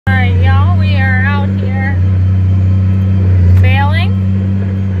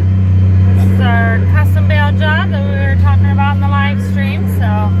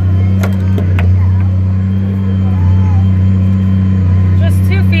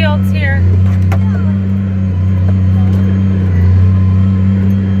fields here.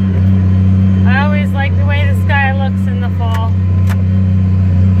 I always like the way the sky looks in the fall.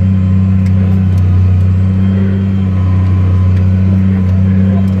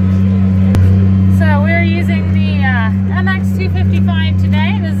 So we're using the MX255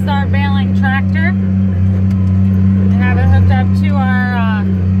 today. This is our baling tractor. We have it hooked up to our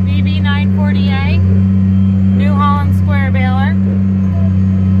BB940A New Holland square baler.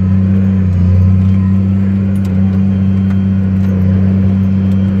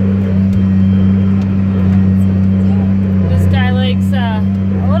 This guy likes a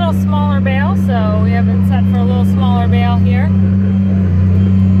little smaller bale, so we have it set for a little smaller bale here.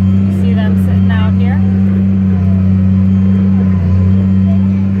 You see them sitting out here.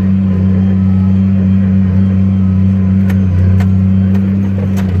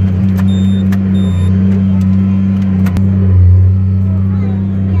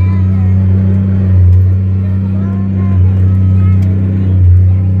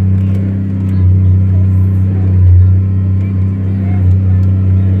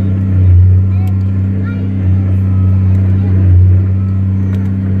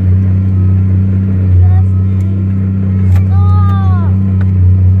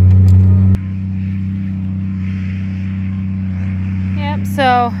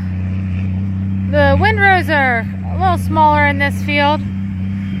 So the windrows are a little smaller in this field,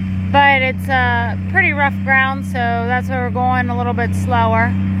 but it's pretty rough ground, so that's why we're going a little bit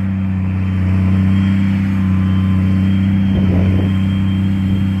slower.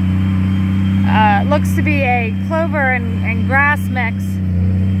 Looks to be a clover and grass mix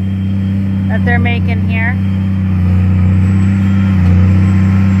that they're making here.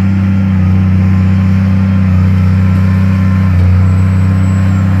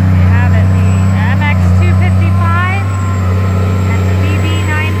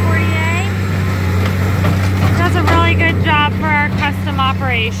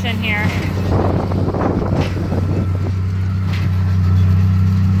 Operation here.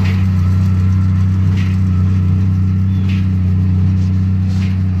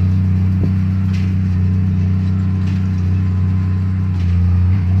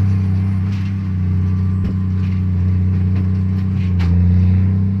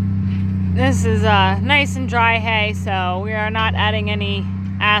 This is nice and dry hay, so we are not adding any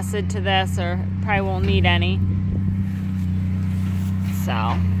acid to this, or probably won't need any.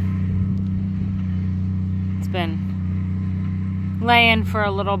 So it's been laying for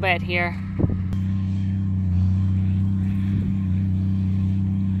a little bit here.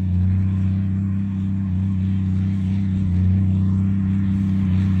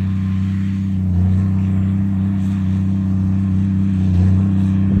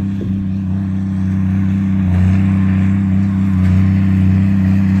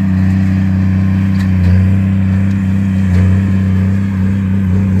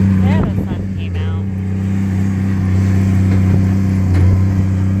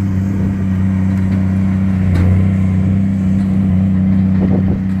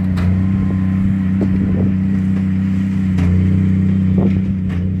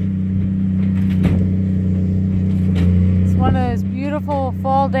 Beautiful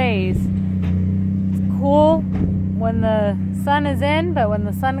fall days. It's cool when the sun is in, but when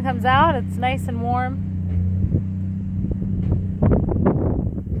the sun comes out, it's nice and warm.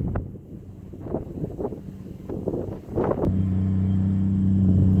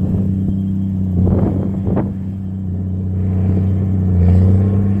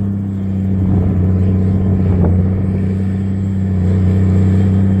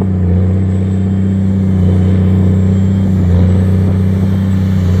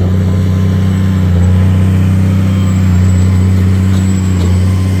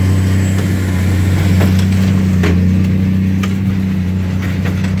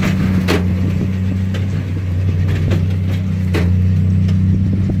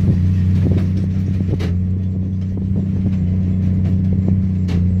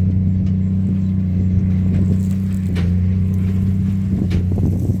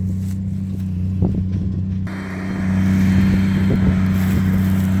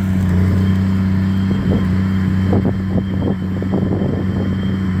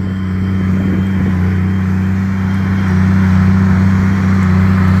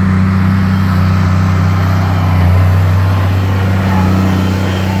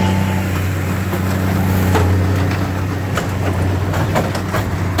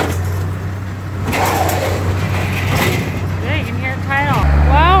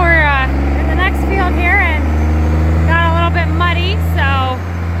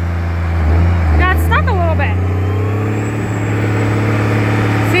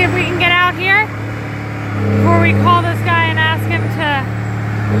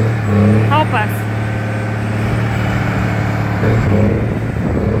 help us.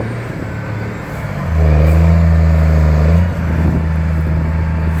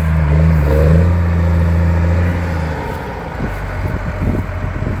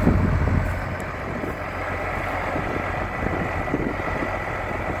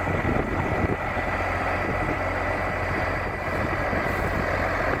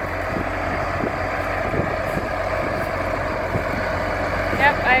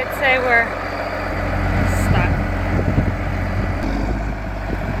 Yep, I'd say we're stuck.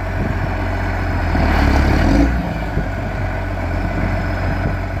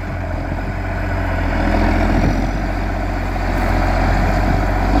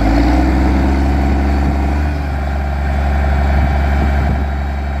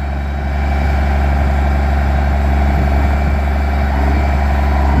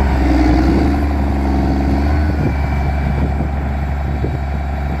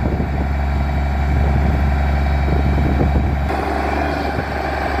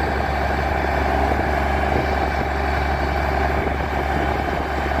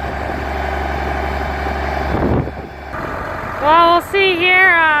 Well, we'll see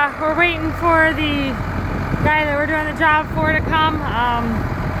here. We're waiting for the guy that we're doing the job for to come.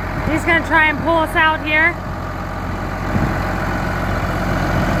 He's going to try and pull us out here.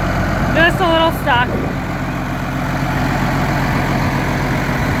 Just a little stuck.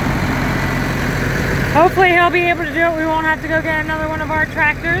 Hopefully he'll be able to do it. We won't have to go get another one of our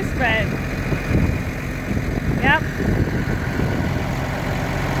tractors, but yep.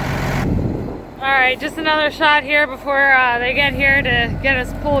 Alright, just another shot here before they get here to get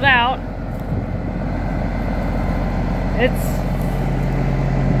us pulled out. It's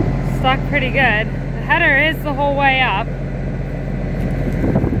stuck pretty good. The header is the whole way up,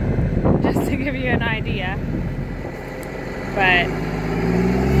 just to give you an idea. But,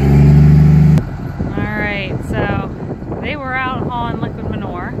 alright, so they were out hauling liquid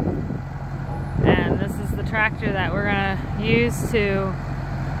manure, and this is the tractor that we're going to use to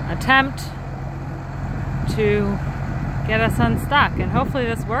attempt to get us unstuck, and hopefully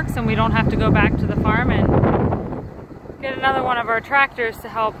this works and we don't have to go back to the farm and get another one of our tractors to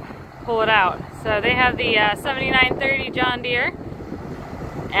help pull it out. So they have the 7930 John Deere,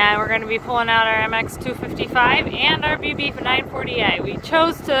 and we're going to be pulling out our MX255 and our BB940A. We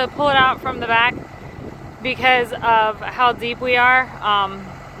chose to pull it out from the back because of how deep we are.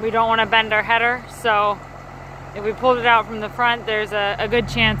 We don't want to bend our header, so if we pulled it out from the front, there's a good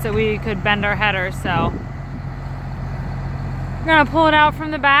chance that we could bend our header. So we're going to pull it out from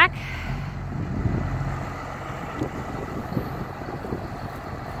the back.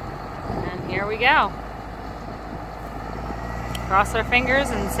 And here we go. Cross our fingers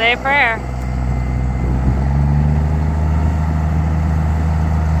and say a prayer.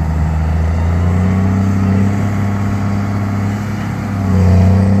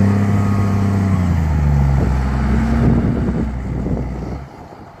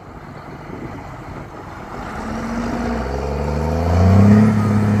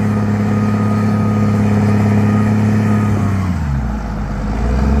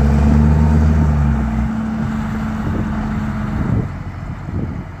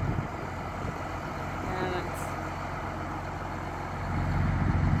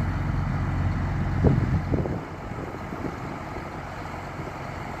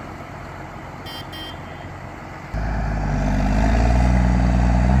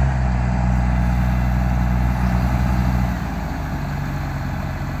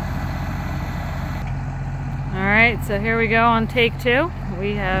 Alright, so here we go on take two.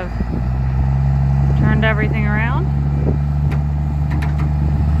 We have turned everything around.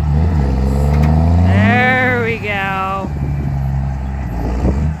 There we go.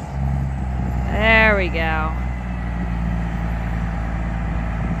 There we go.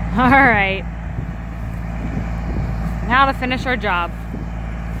 Alright. Now to finish our job.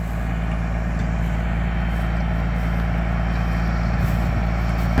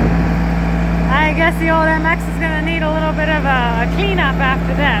 I guess the old MX is going to need a little bit of a cleanup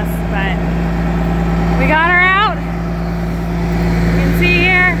after this, but we got her out. You can see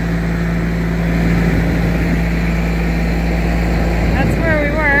here. That's where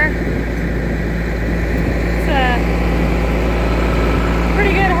we were. It's a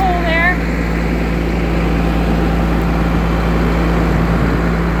pretty good hole there.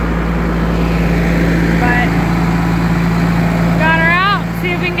 But got her out.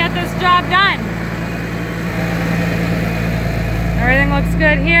 See if we can get this job done. Everything looks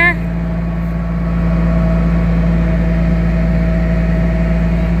good here.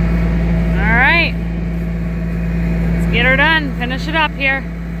 All right, let's get her done, finish it up here.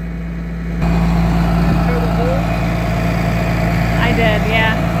 did,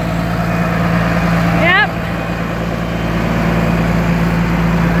 yeah. Yep.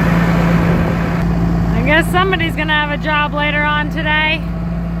 I guess somebody's gonna have a job later on today.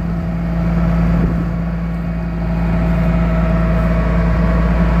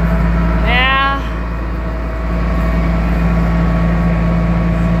 Yeah.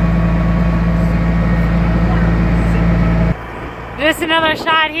 Just another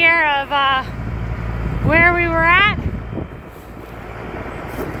shot here of where we were at.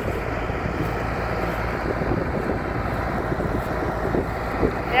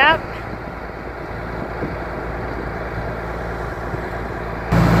 Yep.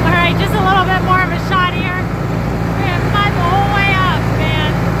 Alright, just a little bit more of a shot here. We have climbed the whole way up,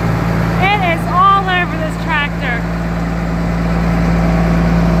 man. It is all over this tractor.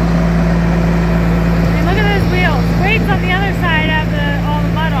 And look at those wheels. Weights on the other side have all the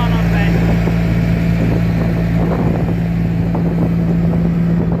mud on them,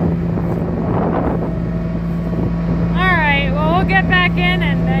 Alright, well, we'll get back in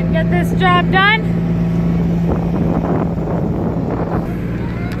and get this job done.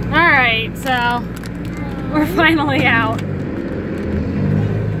 Alright, so we're finally out.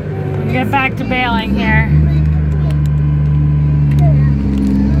 We'll get back to baling here.